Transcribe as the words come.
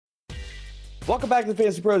Welcome back to the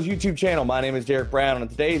Fantasy Pros YouTube channel. My name is Derek Brown, and in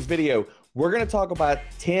today's video, we're going to talk about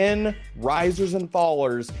 10 risers and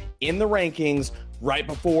fallers in the rankings right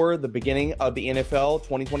before the beginning of the NFL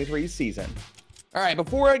 2023 season. All right,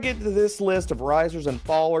 before I get to this list of risers and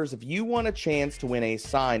fallers, if you want a chance to win a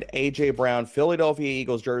signed A.J. Brown Philadelphia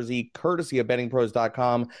Eagles jersey, courtesy of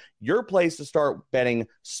bettingpros.com, your place to start betting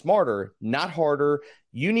smarter, not harder,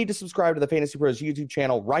 you need to subscribe to the Fantasy Pros YouTube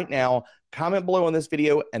channel right now. Comment below on this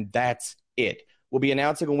video, and that's it. We'll be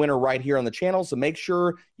announcing a winner right here on the channel, so make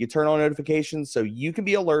sure you turn on notifications so you can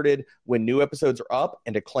be alerted when new episodes are up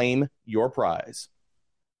and to claim your prize.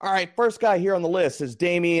 All right, first guy here on the list is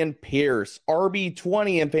Dameon Pierce,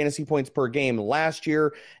 RB20 in fantasy points per game last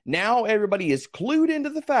year. Now everybody is clued into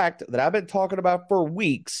the fact that I've been talking about for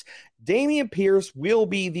weeks. Dameon Pierce will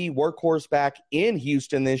be the workhorse back in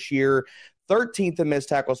Houston this year. 13th in missed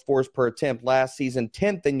tackles forced per attempt last season,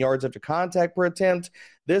 10th in yards after contact per attempt.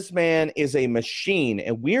 This man is a machine,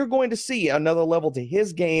 and we're going to see another level to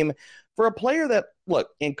his game for a player that, look,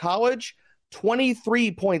 in college,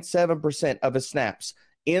 23.7% of his snaps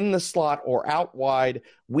in the slot or out wide.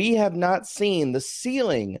 We have not seen the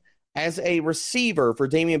ceiling as a receiver for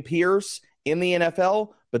Dameon Pierce in the NFL,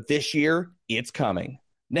 but this year, it's coming.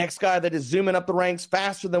 Next guy that is zooming up the ranks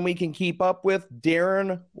faster than we can keep up with,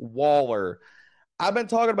 Darren Waller. I've been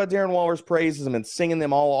talking about Darren Waller's praises and been singing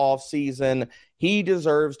them all off season. He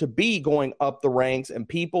deserves to be going up the ranks, and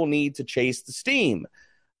people need to chase the steam.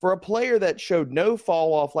 For a player that showed no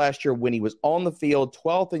fall off last year when he was on the field,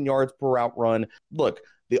 12th in yards per route run, look,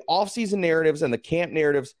 the offseason narratives and the camp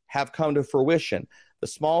narratives have come to fruition. The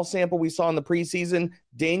small sample we saw in the preseason,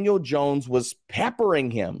 Daniel Jones was peppering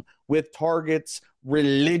him with targets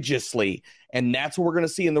religiously. And that's what we're going to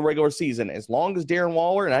see in the regular season. As long as Darren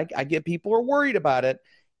Waller, and I get people are worried about it,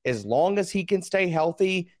 as long as he can stay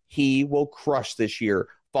healthy, he will crush this year.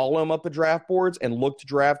 Follow him up the draft boards and look to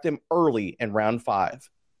draft him early in round 5.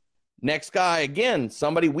 Next guy, again,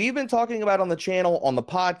 somebody we've been talking about on the channel, on the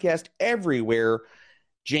podcast, everywhere,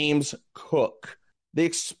 James Cook. The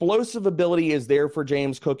explosive ability is there for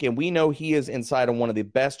James Cook, and we know he is inside of one of the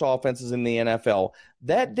best offenses in the NFL.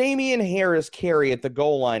 That Damian Harris carry at the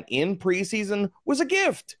goal line in preseason was a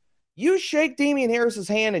gift. You shake Damian Harris's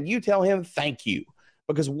hand and you tell him thank you,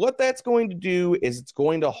 because what that's going to do is it's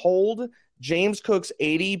going to hold James Cook's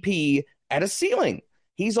ADP at a ceiling.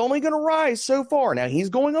 He's only going to rise so far. Now, he's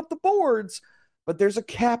going up the boards, but there's a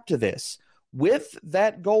cap to this. With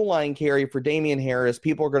that goal line carry for Damian Harris,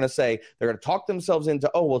 people are going to say, they're going to talk themselves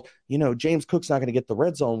into, oh, well, you know, James Cook's not going to get the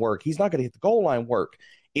red zone work. He's not going to get the goal line work.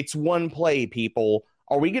 It's one play, people.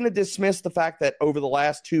 Are we going to dismiss the fact that over the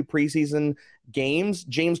last 2 preseason games,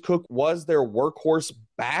 James Cook was their workhorse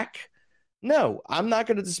back? No, I'm not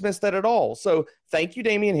going to dismiss that at all. So thank you,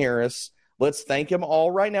 Damian Harris. Let's thank him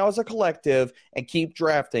all right now as a collective and keep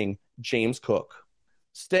drafting James Cook.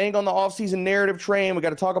 Staying on the offseason narrative train, we got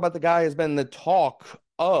to talk about the guy who's been the talk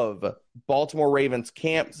of Baltimore Ravens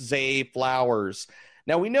camp, Zay Flowers.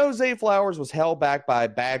 Now, we know Zay Flowers was held back by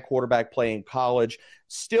bad quarterback play in college,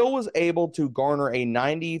 still was able to garner a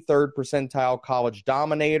 93rd percentile college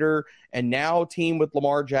dominator, and now team with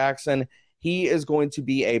Lamar Jackson, he is going to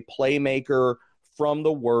be a playmaker from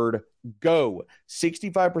the word go.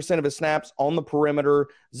 65% of his snaps on the perimeter.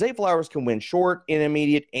 Zay Flowers can win short,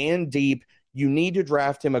 intermediate, and deep. You need to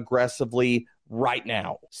draft him aggressively right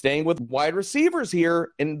now. Staying with wide receivers here,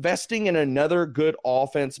 investing in another good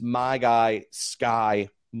offense, my guy, Sky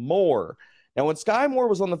Moore. Now, when Sky Moore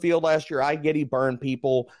was on the field last year, I get he burned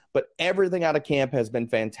people, but everything out of camp has been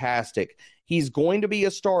fantastic. He's going to be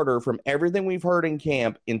a starter from everything we've heard in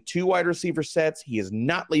camp in 2 wide receiver sets. He is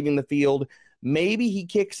not leaving the field. Maybe he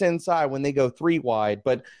kicks inside when they go 3 wide,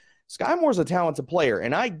 but Sky Moore's a talented player,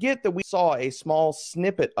 and I get that we saw a small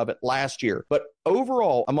snippet of it last year, but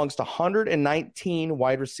overall, amongst 119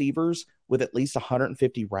 wide receivers with at least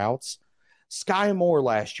 150 routes, Sky Moore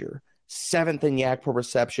last year, 7th in yak per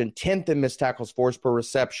reception, 10th in missed tackles forced per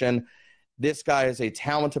reception. This guy is a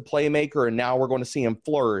talented playmaker, and now we're going to see him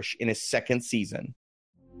flourish in his 2nd season.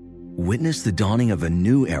 Witness the dawning of a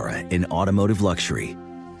new era in automotive luxury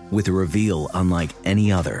with a reveal unlike any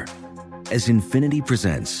other as Infiniti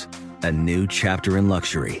presents a new chapter in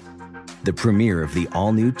luxury, the premiere of the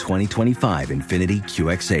all-new 2025 Infiniti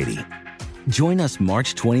QX80. Join us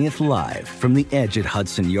March 20th live from the Edge at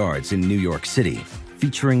Hudson Yards in New York City,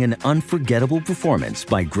 featuring an unforgettable performance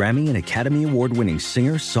by Grammy and Academy Award-winning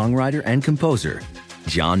singer, songwriter, and composer,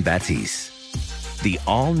 Jon Batiste. The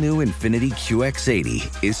all-new Infiniti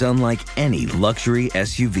QX80 is unlike any luxury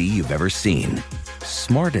SUV you've ever seen.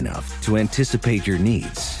 Smart enough to anticipate your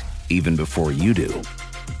needs, even before you do.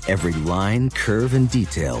 Every line, curve, and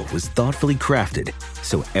detail was thoughtfully crafted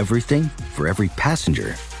so everything for every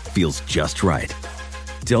passenger feels just right.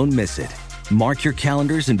 Don't miss it. Mark your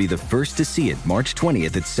calendars and be the first to see it March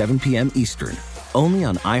 20th at 7 p.m. Eastern, only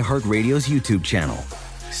on iHeartRadio's YouTube channel.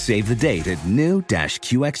 Save the date at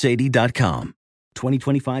new-QX80.com.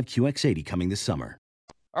 2025 QX80 coming this summer.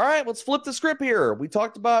 All right, let's flip the script here. We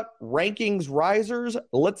talked about rankings risers.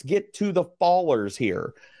 Let's get to the fallers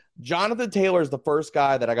here. Jonathan Taylor is the first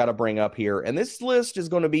guy that I got to bring up here. And this list is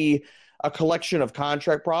going to be a collection of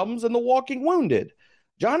contract problems and the walking wounded.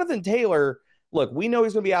 Jonathan Taylor, look, we know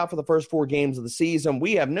he's going to be out for the first 4 games of the season.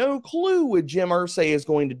 We have no clue what Jim Irsay is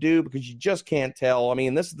going to do because you just can't tell. I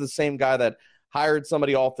mean, this is the same guy that hired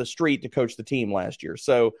somebody off the street to coach the team last year.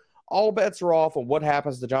 So all bets are off on what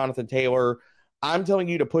happens to Jonathan Taylor. I'm telling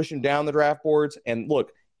you to push him down the draft boards. And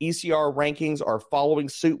look, ECR rankings are following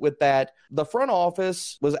suit with that. The front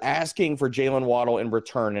office was asking for Jalen Waddle in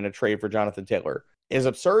return in a trade for Jonathan Taylor. As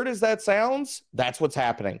absurd as that sounds, that's what's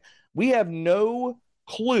happening. We have no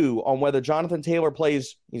clue on whether Jonathan Taylor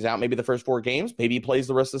plays. He's out maybe the first 4 games. Maybe he plays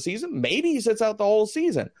the rest of the season. Maybe he sits out the whole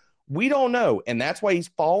season. We don't know. And that's why he's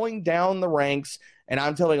falling down the ranks. And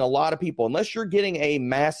I'm telling a lot of people, unless you're getting a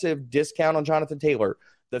massive discount on Jonathan Taylor,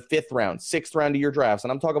 the 5th round, 6th round of your drafts,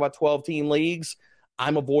 and I'm talking about 12-team leagues,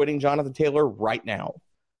 I'm avoiding Jonathan Taylor right now.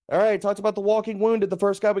 All right, talked about the walking wounded. The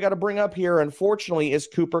first guy we got to bring up here, unfortunately, is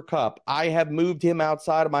Cooper Kupp. I have moved him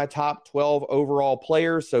outside of my top 12 overall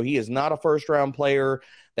players, so he is not a first-round player.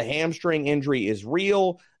 The hamstring injury is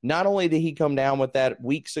real. Not only did he come down with that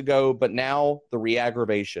weeks ago, but now the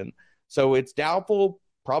re-aggravation. So it's doubtful.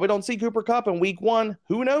 Probably don't see Cooper Kupp in week 1.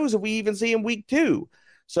 Who knows if we even see him week 2.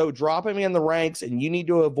 So drop him in the ranks, and you need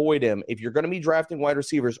to avoid him. If you're going to be drafting wide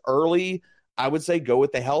receivers early, I would say go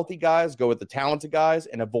with the healthy guys, go with the talented guys,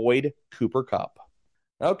 and avoid Cooper Kupp.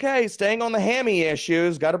 Okay, staying on the hammy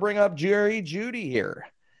issues, got to bring up Jerry Jeudy here.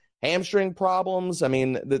 Hamstring problems. I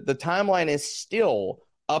mean, the timeline is still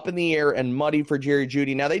up in the air and muddy for Jerry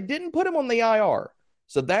Jeudy. Now, they didn't put him on the IR,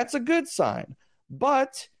 so that's a good sign.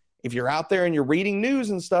 But if you're out there and you're reading news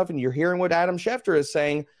and stuff and you're hearing what Adam Schefter is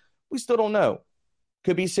saying, we still don't know.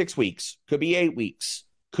 Could be 6 weeks, could be 8 weeks,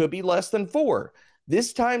 could be less than 4.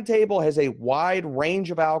 This timetable has a wide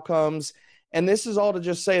range of outcomes, and this is all to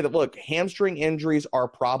just say that, look, hamstring injuries are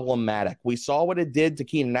problematic. We saw what it did to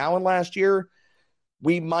Keenan Allen last year.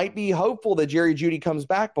 We might be hopeful that Jerry Jeudy comes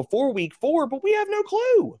back before week 4, but we have no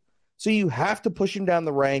clue. So you have to push him down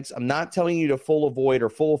the ranks. I'm not telling you to full avoid or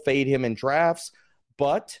full fade him in drafts,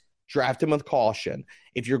 but draft him with caution.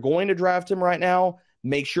 If you're going to draft him right now,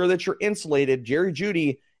 make sure that you're insulated. Jerry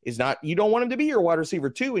Jeudy is not, you don't want him to be your wide receiver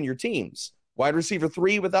 2 in your teams. Wide receiver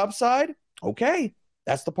 3 with upside, okay.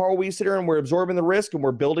 That's the part where we sit here and we're absorbing the risk and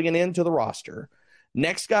we're building it into the roster.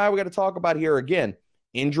 Next guy we got to talk about here, again,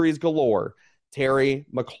 injuries galore. Terry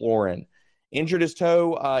McLaurin. Injured his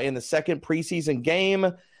toe in the second preseason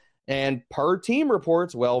game, and per team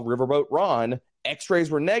reports, well, Riverboat Ron,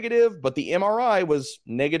 x-rays were negative, but the MRI was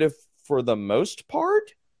negative for the most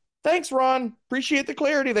part. Thanks, Ron. Appreciate the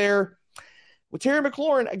clarity there. With Terry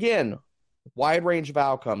McLaurin, again, wide range of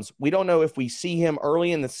outcomes. We don't know if we see him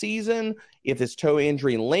early in the season, if his toe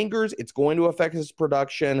injury lingers, it's going to affect his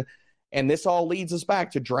production. And this all leads us back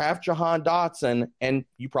to draft Jahan Dotson, and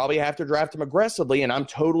you probably have to draft him aggressively, and I'm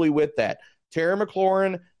totally with that. Terry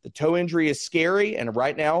McLaurin, the toe injury is scary, and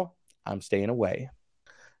right now, I'm staying away.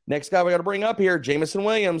 Next guy we got to bring up here, Jameson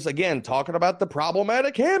Williams. Again, talking about the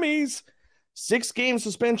problematic hammies. 6-game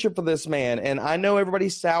suspension for this man, and I know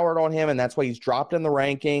everybody's soured on him, and that's why he's dropped in the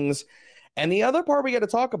rankings. And the other part we got to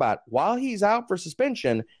talk about, while he's out for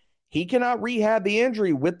suspension, he cannot rehab the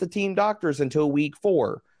injury with the team doctors until week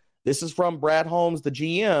 4. This is from Brad Holmes, the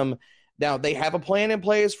GM. Now, they have a plan in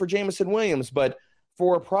place for Jameson Williams, but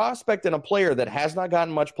for a prospect and a player that has not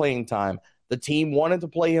gotten much playing time, the team wanted to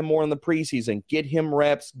play him more in the preseason, get him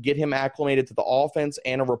reps, get him acclimated to the offense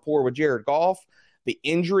and a rapport with Jared Goff. The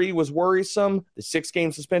injury was worrisome. The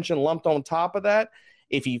 6-game suspension lumped on top of that.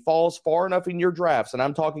 If he falls far enough in your drafts, and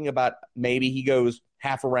I'm talking about maybe he goes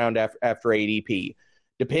half a round after ADP,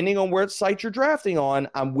 depending on where site you're drafting on,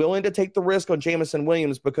 I'm willing to take the risk on Jameson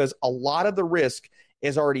Williams because a lot of the risk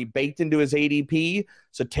is already baked into his ADP.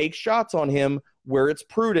 So take shots on him where it's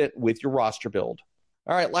prudent with your roster build.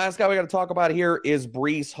 All right, last guy we got to talk about here is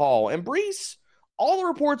Breece Hall. And Breece, all the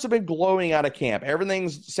reports have been glowing out of camp.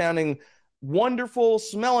 Everything's sounding wonderful,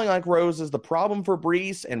 smelling like roses. The problem for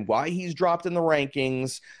Breece and why he's dropped in the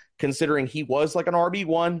rankings, considering he was like an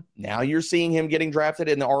RB1, now you're seeing him getting drafted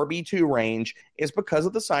in the RB2 range, is because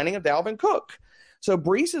of the signing of Dalvin Cook. So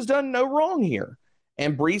Breece has done no wrong here.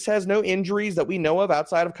 And Breece has no injuries that we know of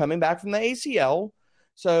outside of coming back from the ACL.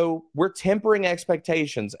 So we're tempering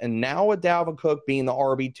expectations. And now with Dalvin Cook being the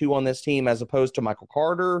RB2 on this team as opposed to Michael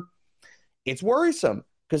Carter, it's worrisome.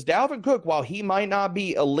 Because Dalvin Cook, while he might not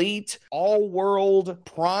be elite, all-world,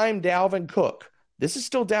 prime Dalvin Cook, this is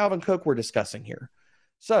still Dalvin Cook we're discussing here.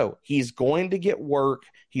 So he's going to get work.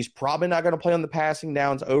 He's probably not going to play on the passing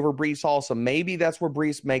downs over Breece Hall, so maybe that's where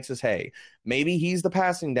Breece makes his hay. Maybe he's the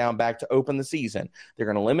passing down back to open the season. They're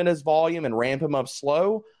going to limit his volume and ramp him up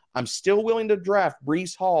slow. I'm still willing to draft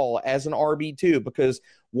Breece Hall as an RB2 because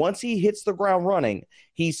once he hits the ground running,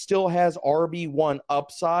 he still has RB1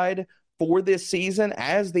 upside for this season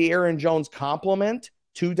as the Aaron Jones complement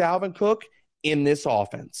to Dalvin Cook in this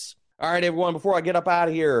offense. All right, everyone, before I get up out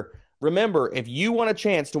of here, remember, if you want a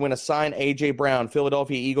chance to win a signed A.J. Brown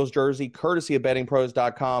Philadelphia Eagles jersey, courtesy of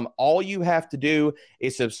bettingpros.com, all you have to do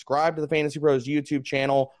is subscribe to the Fantasy Pros YouTube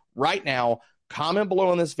channel right now. Comment below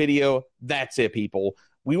on this video. That's it, people.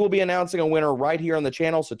 We will be announcing a winner right here on the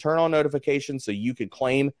channel, so turn on notifications so you can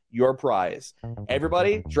claim your prize.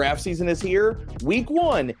 Everybody, draft season is here. Week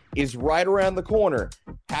 1 is right around the corner.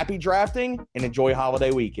 Happy drafting and enjoy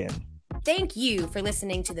holiday weekend. Thank you for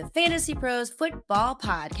listening to the Fantasy Pros Football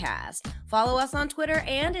Podcast. Follow us on Twitter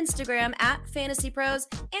and Instagram at Fantasy Pros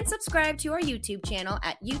and subscribe to our YouTube channel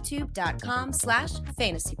at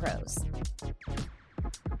youtube.com/fantasypros.